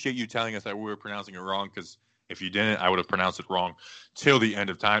appreciate you telling us that we were pronouncing it wrong, because if you didn't, I would have pronounced it wrong till the end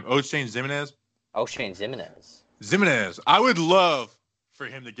of time. O'Shane Ximenez. O'Shane Ximenez. Ximenez. I would love for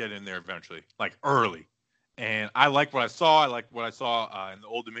him to get in there eventually, early. And I like what I saw. I like what I saw in the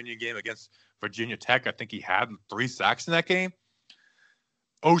Old Dominion game against Virginia Tech. I think he had 3 sacks in that game.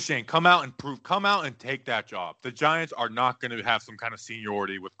 O'Shane, come out and take that job. The Giants are not going to have some kind of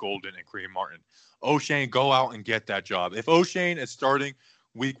seniority with Golden and Kareem Martin. O'Shane, go out and get that job. If O'Shane is starting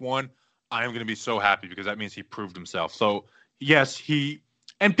week 1, I am going to be so happy because that means he proved himself. So, yes,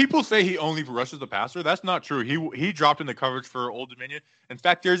 and people say he only rushes the passer. That's not true. He dropped in the coverage for Old Dominion. In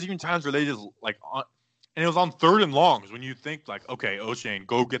fact, there's even times where they just and it was on 3rd and longs when you think okay, O'Shane,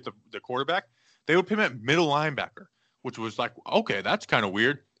 go get the quarterback. They would put him at middle linebacker, which was okay, that's kind of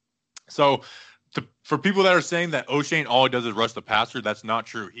weird. So for people that are saying that O'Shane all he does is rush the passer, that's not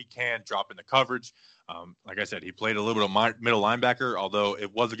true. He can drop in the coverage. Like I said, he played a little bit of middle linebacker, although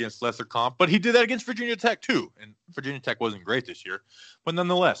it was against lesser comp. But he did that against Virginia Tech, too. And Virginia Tech wasn't great this year. But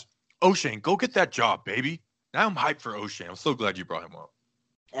nonetheless, O'Shane, go get that job, baby. Now I'm hyped for O'Shane. I'm so glad you brought him up.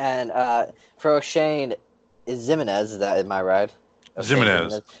 And for O'Shane, is Ximenez, am I right?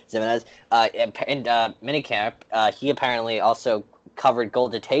 Ximenez. In minicamp, he apparently also covered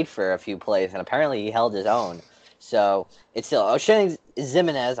Golden Tate for a few plays, and apparently he held his own. So it's still O'Shane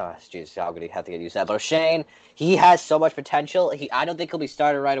Ximenez. Oh, jeez, how could he have to get used to that? But O'Shane, he has so much potential. I don't think he'll be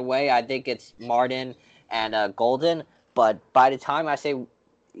started right away. I think it's Martin and Golden. But by the time I say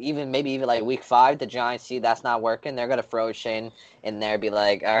maybe even week 5, the Giants see that's not working, they're gonna throw O'Shane in there, be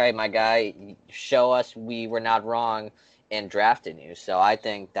like, all right, my guy, show us we were not wrong in drafting you. So I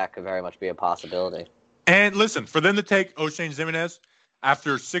think that could very much be a possibility. And listen, for them to take O'Shane Ximenez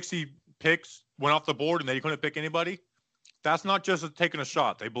after 60 picks went off the board and they couldn't pick anybody, that's not just taking a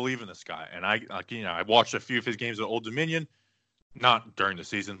shot. They believe in this guy. And I watched a few of his games at Old Dominion, not during the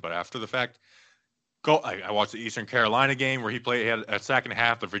season, but after the fact. I watched the Eastern Carolina game where he had a sack and a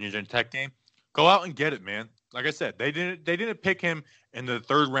half, the Virginia Tech game. Go out and get it, man. Like I said, they didn't pick him in the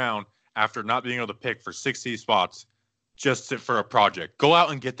 3rd round after not being able to pick for 60 spots just for a project. Go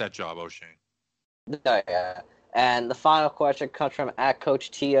out and get that job, O'Shane. Yeah. And the final question comes from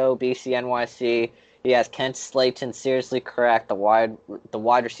 @CoachTO_BCNYC. He has, Kent Slayton seriously cracked the wide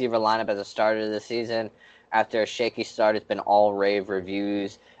receiver lineup as a starter of the season after a shaky start? It's been all rave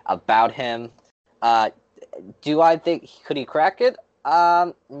reviews about him. Do I think could he crack it?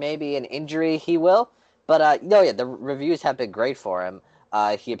 Maybe an injury he will. But the reviews have been great for him.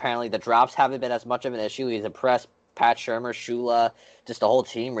 He apparently the drops haven't been as much of an issue. He's impressed Pat Shurmur, Shula, just the whole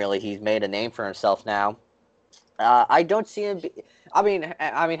team really. He's made a name for himself now. I don't see him. I mean,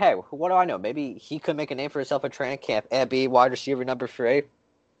 hey, what do I know? Maybe he could make a name for himself at training camp and be wide receiver number 3.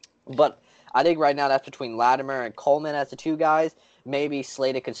 But I think right now that's between Latimer and Coleman as the 2 guys. Maybe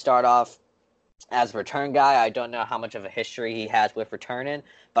Slater could start off as a return guy. I don't know how much of a history he has with returning,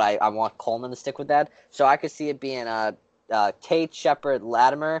 but I want Coleman to stick with that. So I could see it being Tate, Shepard,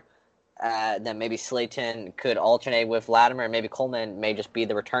 Latimer, Then maybe Slayton could alternate with Latimer, and maybe Coleman may just be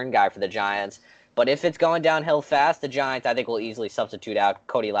the return guy for the Giants. But if it's going downhill fast, the Giants, I think, will easily substitute out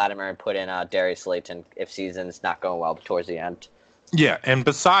Cody Latimer and put in Darius Slayton if season's not going well towards the end. Yeah, and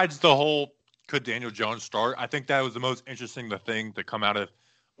besides the whole could Daniel Jones start, I think that was the most interesting thing to come out of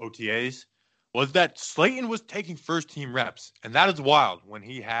OTAs was that Slayton was taking first-team reps, and that is wild when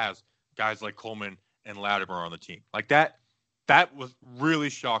he has guys like Coleman and Latimer on the team. Like that was really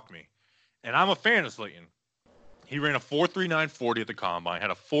shocked me. And I'm a fan of Slayton. He ran a 4.39 40 at the combine,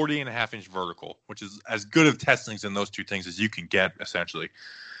 had a 40.5-inch vertical, which is as good of testings in those two things as you can get, essentially.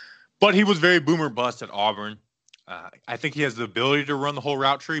 But he was very boomer bust at Auburn. I think he has the ability to run the whole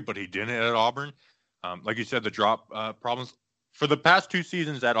route tree, but he didn't at Auburn. Like you said, the drop problems. For the past 2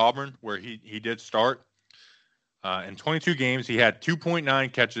 seasons at Auburn, where he did start, in 22 games, he had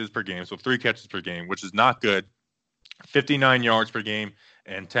 2.9 catches per game, so 3 catches per game, which is not good, 59 yards per game,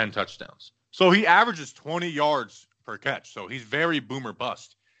 and 10 touchdowns. So he averages 20 yards per catch, so he's very boomer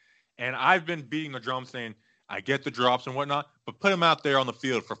bust. And I've been beating the drum saying, I get the drops and whatnot, but put him out there on the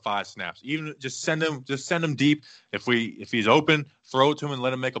field for 5 snaps. Even just send him deep. If he's open, throw it to him and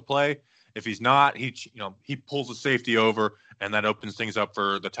let him make a play. If he's not, he pulls the safety over, and that opens things up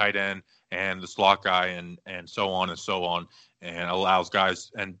for the tight end and the slot guy and so on, and allows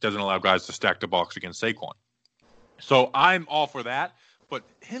guys and doesn't allow guys to stack the box against Saquon. So I'm all for that. But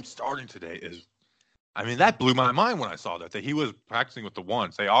him starting today that blew my mind when I saw that he was practicing with the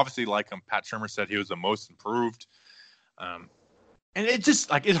ones. They obviously like him. Pat Shurmur said he was the most improved. And it just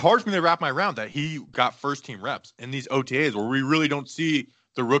it's hard for me to wrap my around that he got first team reps in these OTAs where we really don't see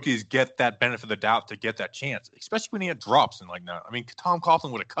the rookies get that benefit of the doubt to get that chance, especially when he had drops and like that. I mean, Tom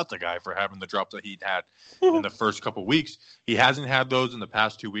Coughlin would have cut the guy for having the drops that he'd had in the first couple of weeks. He hasn't had those in the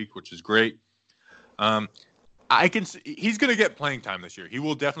past 2 weeks, which is great. I can see he's going to get playing time this year. He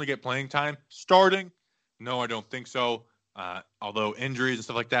will definitely get playing time. Starting, no, I don't think so. Although injuries and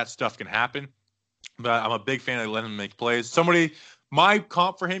stuff like that, stuff can happen. But I'm a big fan of letting him make plays. My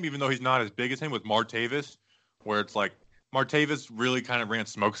comp for him, even though he's not as big as him, was Martavis, where it's like Martavis really kind of ran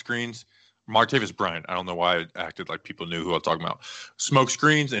smoke screens. Martavis Bryant, I don't know why I acted like people knew who I was talking about. Smoke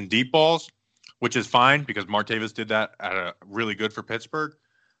screens and deep balls, which is fine because Martavis did that at a really good for Pittsburgh.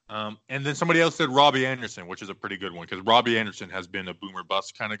 And then somebody else said Robbie Anderson, which is a pretty good one because Robbie Anderson has been a boomer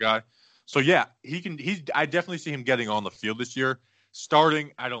bust kind of guy. So yeah, I definitely see him getting on the field this year.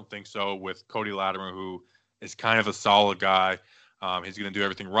 Starting, I don't think so with Cody Latimer, who is kind of a solid guy. He's going to do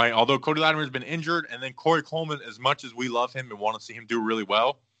everything right. Although Cody Latimer has been injured, and then Corey Coleman, as much as we love him and want to see him do really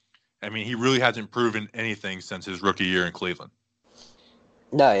well, I mean, he really hasn't proven anything since his rookie year in Cleveland.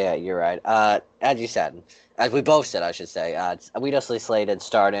 No, yeah, you're right. As you said, as we both said, I should say, we just slated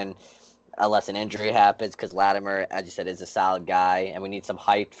starting unless an injury happens because Latimer, as you said, is a solid guy, and we need some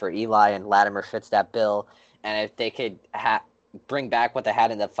height for Eli, and Latimer fits that bill. And if they could bring back what they had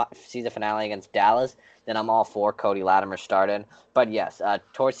in the season finale against Dallas, then I'm all for Cody Latimer starting. But yes,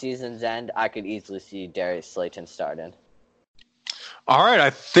 towards season's end, I could easily see Darius Slayton starting. All right, I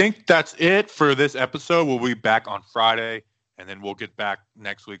think that's it for this episode. We'll be back on Friday. And then we'll get back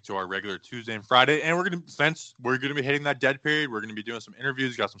next week to our regular Tuesday and Friday. And since we're going to be hitting that dead period, we're going to be doing some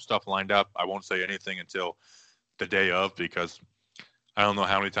interviews, got some stuff lined up. I won't say anything until the day of because I don't know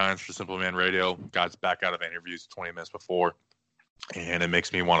how many times for Simple Man Radio got back out of interviews 20 minutes before. And it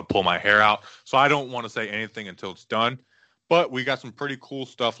makes me want to pull my hair out. So I don't want to say anything until it's done. But we got some pretty cool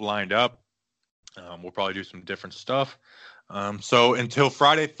stuff lined up. We'll probably do some different stuff. So until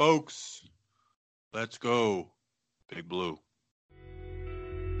Friday, folks, let's go Big Blue.